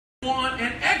want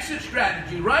an exit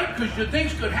strategy, right? Because your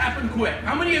things could happen quick.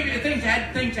 How many of you think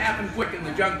had things happen quick in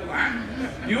the jungle, huh?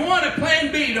 You want a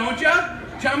plan B, don't you?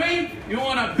 Chummy? You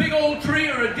want a big old tree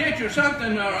or a ditch or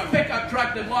something, or a pickup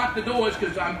truck that lock the doors,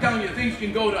 because I'm telling you, things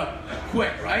can go to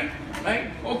quick, right? Right?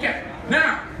 Okay.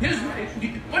 Now,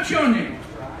 what's your name?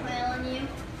 Rylan, you.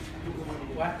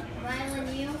 What?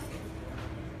 Rylan, you.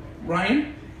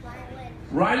 Ryan?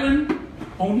 Rylan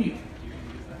O'Neill.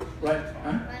 Right?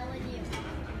 Huh?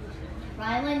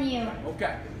 Rylan, you.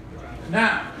 Okay.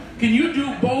 Now, can you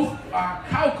do both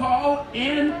cow call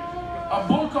and a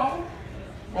bull call?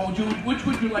 Or which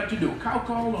would you like to do? Cow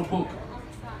call or bull call?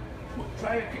 Well,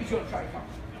 try it. He's going to try cow.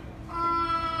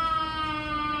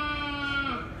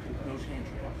 Those hands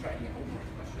are up. Try again.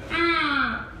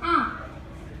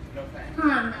 No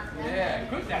thanks. Yeah,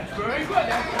 good. That's very good.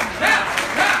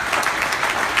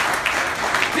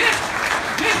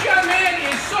 This young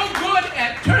man is so good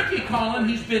at turkey calling,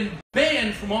 he's been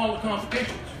banned from all the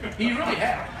competitions. He really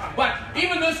has. But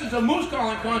even this is a moose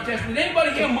calling contest. Would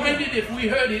anybody here mind it if we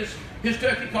heard his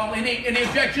turkey call? Any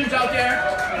objections out there?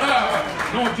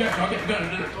 No objections. Okay, we're gonna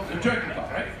do the turkey call,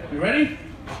 right? You ready?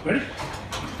 Ready?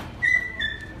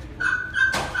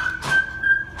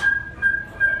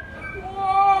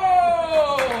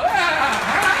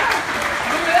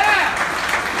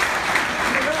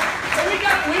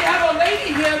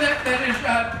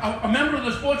 A member of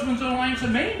the Sportsman's Alliance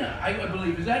of Maine, I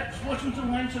believe. Is that Sportsman's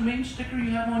Alliance of Maine sticker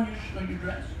you have on your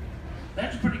dress?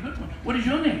 That's a pretty good one. What is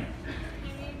your name?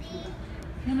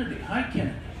 Kennedy. Hi,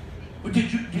 Kennedy. Well,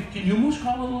 can you moose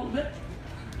call a little bit?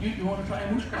 You want to try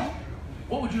a moose call?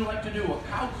 What would you like to do? A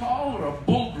cow call or a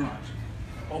bull grunt?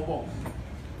 Or both?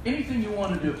 Anything you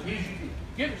want to do. Here's your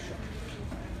give it a shot.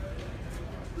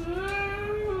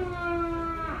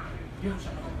 Give it a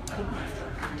shot.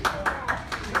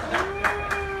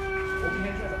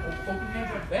 Open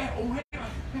hands right there. Oh, hey.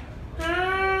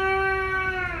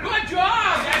 Good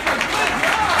job! That's a good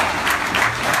job!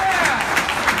 Yeah,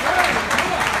 very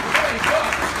good. Very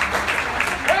good.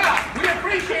 Well, we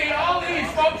appreciate all these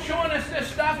folks showing us this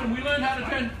stuff, and we learned how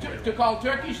to call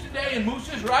turkeys today and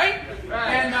mooses, right?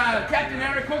 And Captain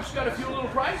Eric Cook's got a few little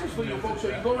prizes for you folks, so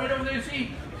you go right over there and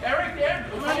see Eric there.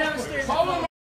 Come on downstairs. Follow him.